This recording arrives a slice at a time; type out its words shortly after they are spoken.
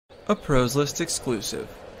A Pros List exclusive.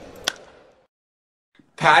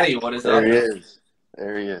 Patty, what is There up? he is.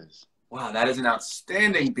 There he is. Wow, that is an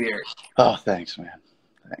outstanding beard. Oh, thanks, man.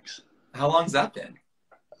 Thanks. How long's that been?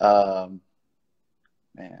 Um,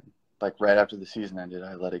 Man, like right after the season ended,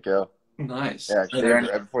 I let it go. Nice. Yeah, I Are shaved there, it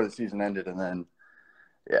right before the season ended, and then,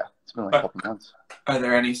 yeah, it's been like a are, couple months. are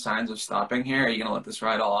there any signs of stopping here? Are you going to let this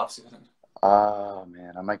ride all off season? Oh,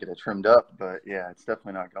 man, I might get it trimmed up, but yeah, it's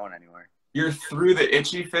definitely not going anywhere. You're through the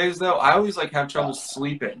itchy phase, though? I always have trouble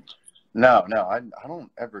sleeping. No, I don't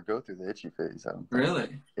ever go through the itchy phase, I don't think.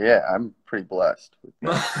 Really? Yeah, I'm pretty blessed with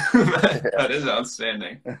that. That is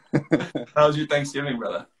outstanding. Yeah. How was your Thanksgiving,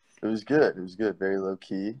 brother? It was good. It was good. Very low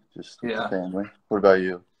key, just with the Yeah. family. What about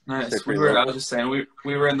you? Stay Nice. pretty I local? was just saying,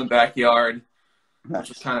 we were in the backyard, which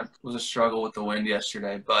was Nice. was a struggle with the wind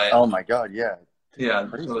yesterday, but Oh my God, yeah. yeah, it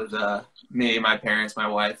Crazy. was me, my parents, my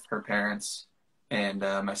wife, her parents, and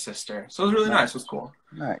my sister. So it was really nice. It was cool.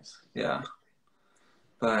 Nice. Yeah.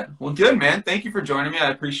 But, well, good, man. Thank you for joining me.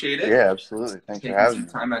 I appreciate it. Yeah, absolutely. Thanks for Taking having some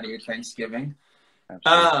me. time out of your Thanksgiving.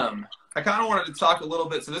 Absolutely. I kind of wanted to talk a little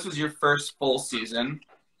bit. So this was your first full season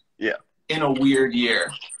Yeah. in a weird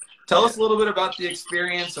year. Tell us a little bit about the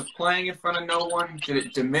experience of playing in front of no one. Did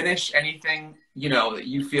it diminish anything, that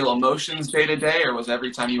you feel emotions day to day, or was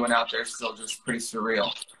every time you went out there still just pretty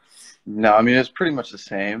surreal? No, I mean, it's pretty much the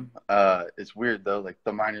same. It's weird, though. Like,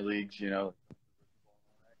 the minor leagues,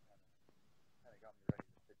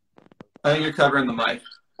 I think you're covering the mic.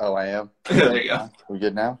 Oh, I am? There you go. We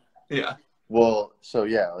good now? Yeah. Well, so,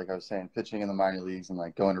 yeah, like I was saying, pitching in the minor leagues and,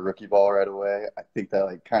 like, going to rookie ball right away, I think that,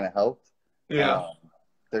 like, kind of helped. Yeah.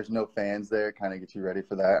 There's no fans there, kind of get you ready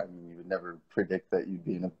for that. I mean, you would never predict that you'd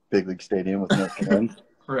be in a big league stadium with no fans.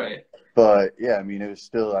 Right. But, yeah, I mean, it was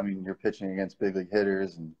still, I mean, you're pitching against big league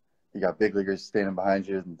hitters, and you got big leaguers standing behind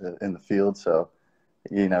you in the field. So,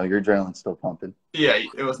 your adrenaline's still pumping. Yeah,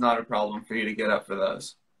 it was not a problem for you to get up for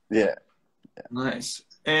those. Yeah. Nice.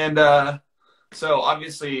 And so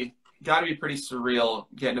obviously got to be pretty surreal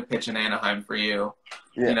getting to pitch in Anaheim for you.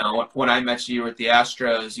 Yeah. When I met you at the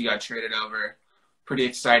Astros, you got traded over. Pretty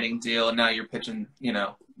exciting deal. And now you're pitching,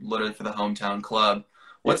 literally for the hometown club.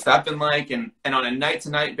 What's that been like? And on a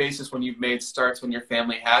night-to-night basis, when you've made starts, when your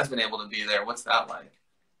family has been able to be there, what's that like?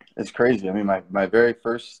 It's crazy. I mean, my very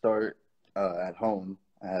first start at home,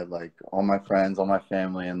 I had, like, all my friends, all my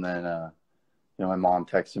family, and then, my mom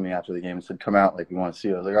texted me after the game and said, come out, like, we want to see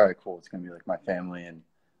you. I was like, all right, cool. It's going to be, like, my family and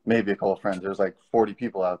maybe a couple of friends. There was, like, 40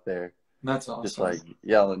 people out there. That's awesome. Just, like,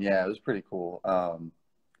 yelling. Yeah, it was pretty cool.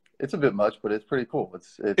 It's a bit much, but it's pretty cool.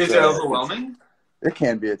 Is it overwhelming? It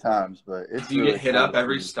can be at times, but it's Do you really get hit cool up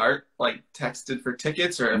every start, like texted for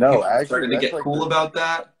tickets, or No, people actually, started to that's get like cool about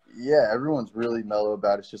that? Yeah, everyone's really mellow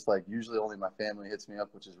about it. It's just, like, usually only my family hits me up,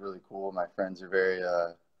 which is really cool. My friends are very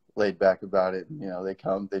laid back about it. They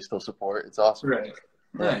come, they still support. It's awesome. Right.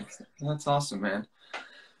 Nice. That's awesome, man.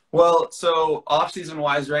 Well, so off-season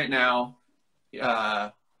wise right now,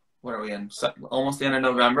 what are we in? Almost the end of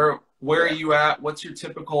November. Where are you at? What's your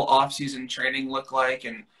typical off-season training look like?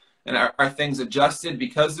 And are things adjusted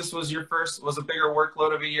because this was was a bigger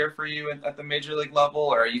workload of a year for you at the major league level,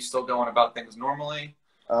 or are you still going about things normally?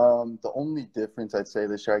 The only difference I'd say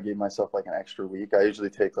this year, I gave myself like an extra week. I usually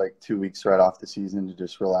take like 2 weeks right off the season to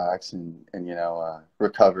just relax and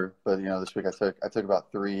recover. But this week I took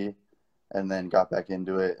about 3, and then got back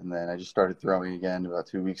into it, and then I just started throwing again about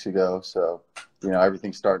 2 weeks ago. So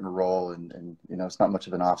everything's starting to roll, and it's not much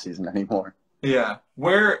of an off season anymore. Yeah.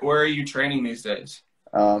 Where are you training these days?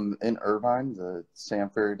 In Irvine, the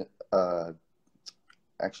Sanford.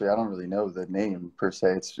 Actually, I don't really know the name per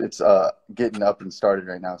se. It's getting up and started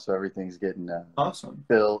right now, so everything's getting Awesome.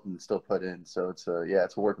 built and still put in. So it's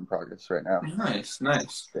a work in progress right now. Nice.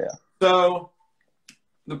 Yeah. So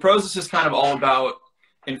the pros is just kind of all about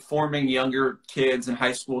informing younger kids and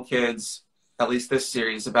high school kids, at least this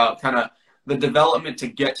series, about kind of the development to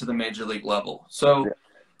get to the major league level. So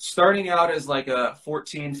starting out as like a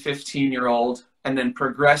 14, 15-year-old and then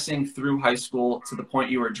progressing through high school to the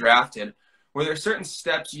point you were drafted, were there certain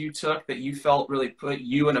steps you took that you felt really put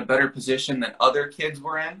you in a better position than other kids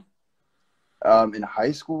were in? In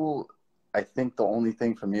high school, I think the only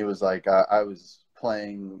thing for me was like I was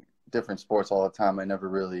playing different sports all the time. I never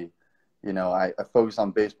really, I focused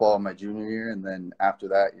on baseball in my junior year, and then after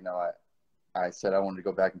that, I said I wanted to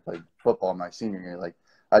go back and play football my senior year. Like,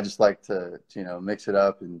 I just like to mix it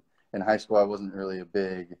up. And in high school, I wasn't really a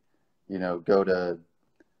big, go to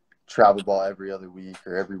travel ball every other week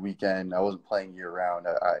or every weekend. I wasn't playing year round.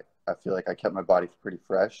 I feel like I kept my body pretty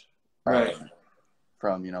fresh, Right.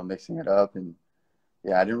 From mixing it up. And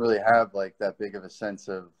I didn't really have like that big of a sense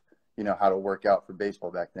of how to work out for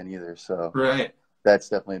baseball back then either. So Right. that's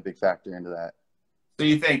definitely a big factor into that. So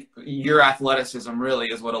you think your athleticism really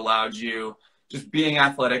is what allowed you, just being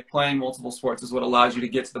athletic, playing multiple sports is what allowed you to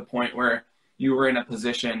get to the point where you were in a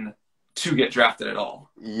position to get drafted at all?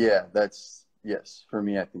 Yeah, yes. For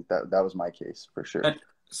me, I think that was my case for sure. And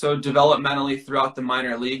so developmentally throughout the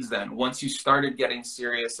minor leagues then, once you started getting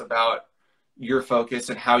serious about your focus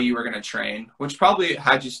and how you were going to train, which probably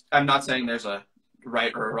had you, I'm not saying there's a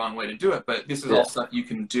right or a wrong way to do it, but this is all stuff you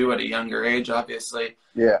can do at a younger age, obviously.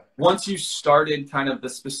 Yeah. Once you started kind of the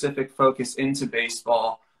specific focus into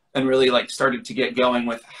baseball and really like started to get going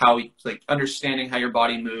with how, like understanding how your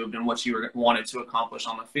body moved and what you wanted to accomplish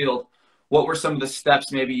on the field, what were some of the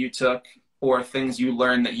steps maybe you took or things you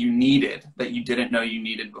learned that you needed that you didn't know you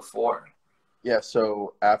needed before? Yeah,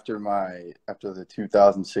 so after the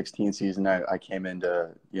 2016 season, I came in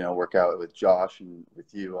to, work out with Josh and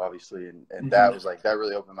with you, obviously, and that was like, that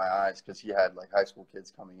really opened my eyes because he had like high school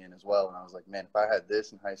kids coming in as well, and I was like, man, if I had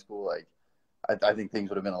this in high school, like, I think things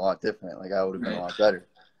would have been a lot different. Like, I would have been a lot better.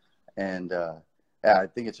 And yeah, I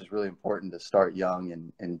think it's just really important to start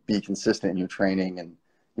young and be consistent in your training and,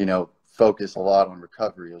 focus a lot on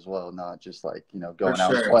recovery as well, not just like, going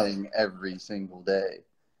out and playing every single day.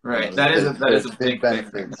 Right. That is a big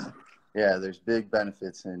benefit. Yeah, there's big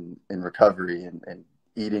benefits in recovery and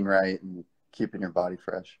eating right and keeping your body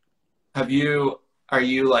fresh. Are you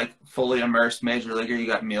like fully immersed major leaguer? You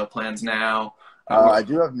got meal plans now? I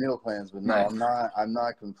do have meal plans, but no, I'm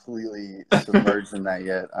not completely submerged in that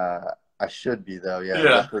yet. I should be though.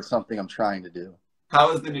 Yeah. That's something I'm trying to do.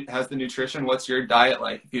 How's the nutrition? What's your diet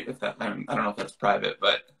like? If that, I don't know if that's private,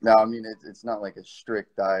 but no, I mean it's not like a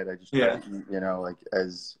strict diet. I just try to eat, like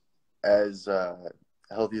as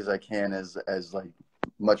healthy as I can, as like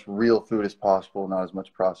much real food as possible, not as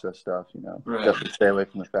much processed stuff. Right. Definitely stay away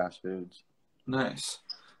from the fast foods. Nice.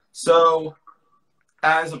 So,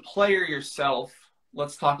 as a player yourself,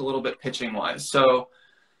 let's talk a little bit pitching wise. So,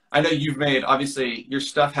 I know obviously your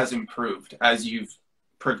stuff has improved as you've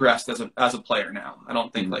progressed as a player now. I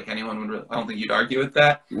don't think like anyone would really, I don't think you'd argue with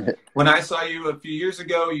that. When I saw you a few years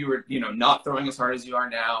ago, you were, not throwing as hard as you are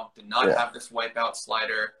now, did not have this wipeout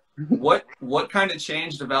slider. What kind of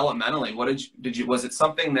changed developmentally? What was it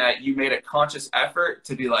something that you made a conscious effort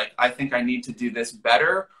to be like, I think I need to do this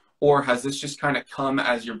better? Or has this just kind of come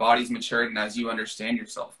as your body's matured and as you understand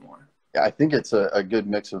yourself more? Yeah, I think it's a good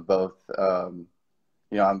mix of both.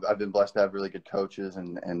 I've been blessed to have really good coaches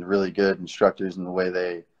and really good instructors in the way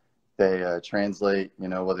they translate,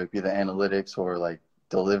 whether it be the analytics or like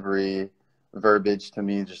delivery, verbiage to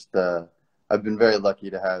me. I've been very lucky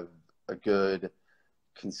to have a good,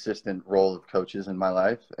 consistent role of coaches in my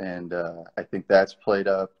life. And I think that's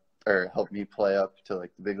helped me play up to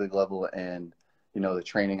like the big league level and, the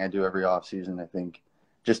training I do every off season. I think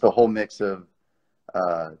just the whole mix of,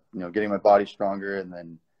 getting my body stronger and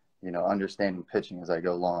then, understanding pitching as I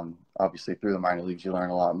go along. Obviously, through the minor leagues, you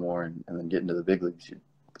learn a lot more, and then get into the big leagues,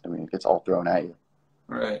 it gets all thrown at you.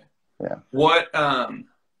 Right. Yeah. What can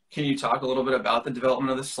you talk a little bit about the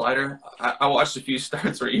development of the slider? I watched a few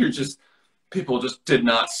starts where people just did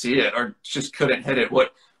not see it or just couldn't hit it.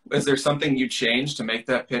 Is there something you changed to make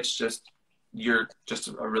that pitch you're just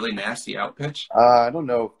a really nasty out pitch? I don't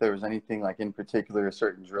know if there was anything like in particular, a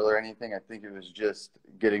certain drill or anything. I think it was just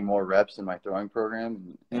getting more reps in my throwing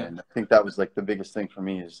program. And I think that was like the biggest thing for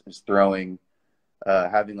me is throwing,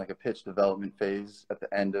 having like a pitch development phase at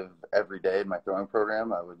the end of every day in my throwing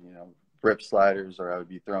program. I would, rip sliders or I would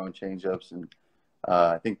be throwing changeups. And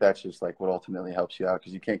I think that's just like what ultimately helps you out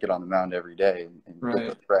because you can't get on the mound every day and get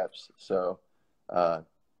those reps. So,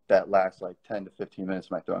 that last like 10 to 15 minutes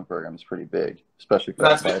of my throwing program is pretty big, especially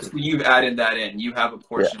for you've added that in. You have a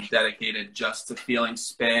portion dedicated just to feeling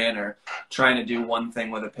spin or trying to do one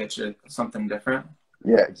thing with a pitch or something different.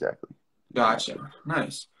 Yeah, exactly. Gotcha.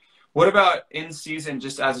 Nice. What about in season,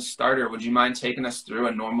 just as a starter? Would you mind taking us through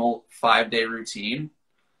a normal 5-day routine?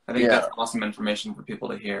 I think that's awesome information for people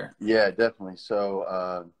to hear. Yeah, definitely.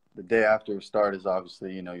 So the day after a start is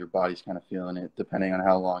obviously, your body's kind of feeling it depending on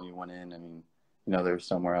how long you went in. I mean, there was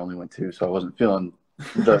somewhere I only went 2, so I wasn't feeling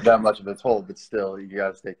that much of a toll, but still, you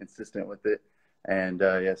got to stay consistent with it. And,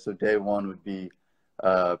 so day 1 would be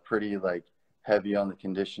pretty, like, heavy on the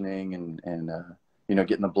conditioning and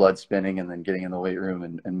getting the blood spinning and then getting in the weight room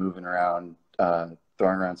and moving around,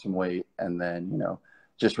 throwing around some weight. And then,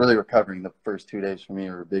 just really recovering. The first 2 days for me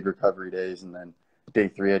were big recovery days. And then day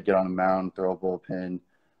 3, I'd get on a mound, throw a bullpen,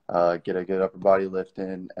 get a good upper body lift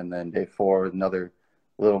in. And then day 4, another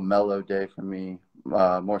little mellow day for me,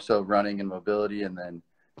 more so running and mobility, and then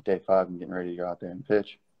day 5 I'm getting ready to go out there and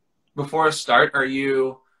pitch. Before a start, do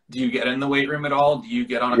you get in the weight room at all? Do you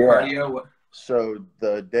get on a cardio? So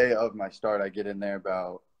the day of my start, I get in there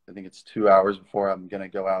about, I think it's 2 hours before I'm going to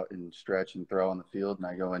go out and stretch and throw on the field. And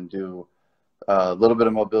I go and do a little bit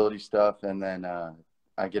of mobility stuff. And then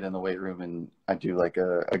I get in the weight room and I do like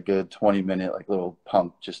a good 20-minute like little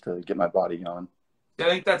pump just to get my body going. Yeah, I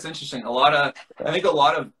think that's interesting. I think a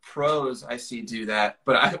lot of pros I see do that.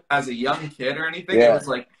 But as a young kid or anything, it was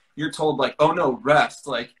like, you're told like, oh no, rest.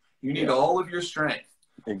 Like you need all of your strength.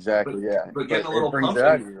 Exactly. But getting a little brings pump. it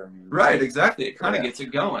out of you. I mean, right. Exactly. It kind of gets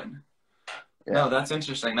it going. Yeah. No, that's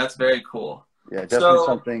interesting. That's very cool. Yeah, definitely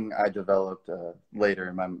something I developed later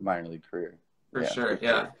in my minor league career. For sure.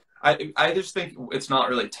 I just think it's not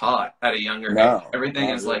really taught at a younger age. Everything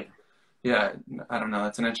is really. I don't know.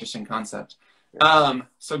 It's an interesting concept. Yeah.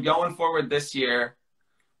 So going forward this year,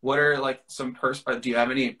 what are like do you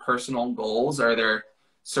have any personal goals? Are there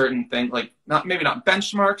certain things like maybe not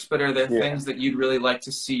benchmarks, but are there things that you'd really like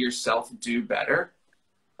to see yourself do better?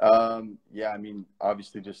 I mean,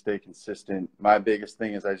 obviously just stay consistent. My biggest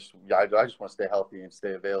thing is I just want to stay healthy and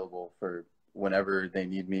stay available for whenever they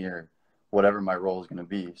need me or whatever my role is going to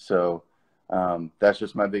be. So, that's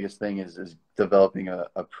just my biggest thing is developing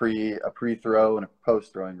a pre-throw and a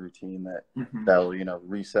post-throwing routine that'll,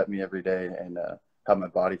 reset me every day and, have my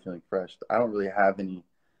body feeling fresh. I don't really have any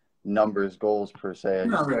numbers, goals per se.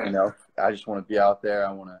 I just want to be out there.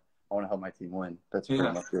 I want to help my team win. That's pretty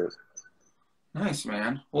much it. Nice,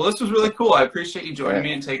 man. Well, this was really cool. I appreciate you joining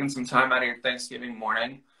me and taking some time out of your Thanksgiving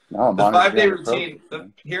morning. No, the 5-day routine,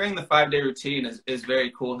 hearing the 5-day routine is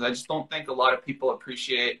very cool because I just don't think a lot of people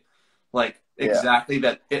appreciate exactly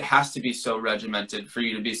that it has to be so regimented for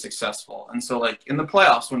you to be successful. And so like in the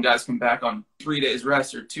playoffs, when guys come back on 3 days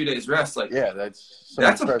rest or 2 days rest,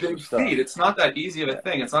 that's a big feat. It's not that easy of a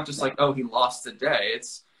thing. It's not just like, oh, he lost a day.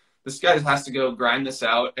 This guy has to go grind this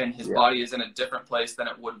out and his body is in a different place than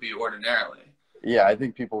it would be ordinarily. Yeah, I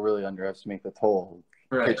think people really underestimate the toll.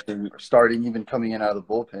 Right. Pitching, starting, even coming in out of the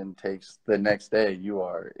bullpen takes the next day.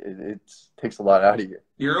 It takes a lot out of you.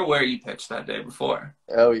 You're aware you pitched that day before.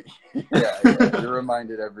 Oh, yeah. You're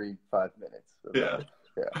reminded every 5 minutes. Yeah,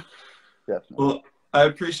 definitely. Well, I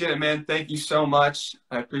appreciate it, man. Thank you so much.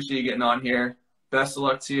 I appreciate you getting on here. Best of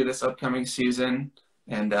luck to you this upcoming season.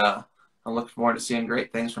 And I look forward to seeing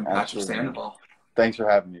great things from Patrick Sandoval. Thanks for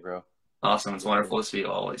having me, bro. Awesome. It's wonderful to see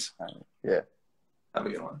you always. Yeah. Have a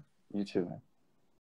good one. You too, man.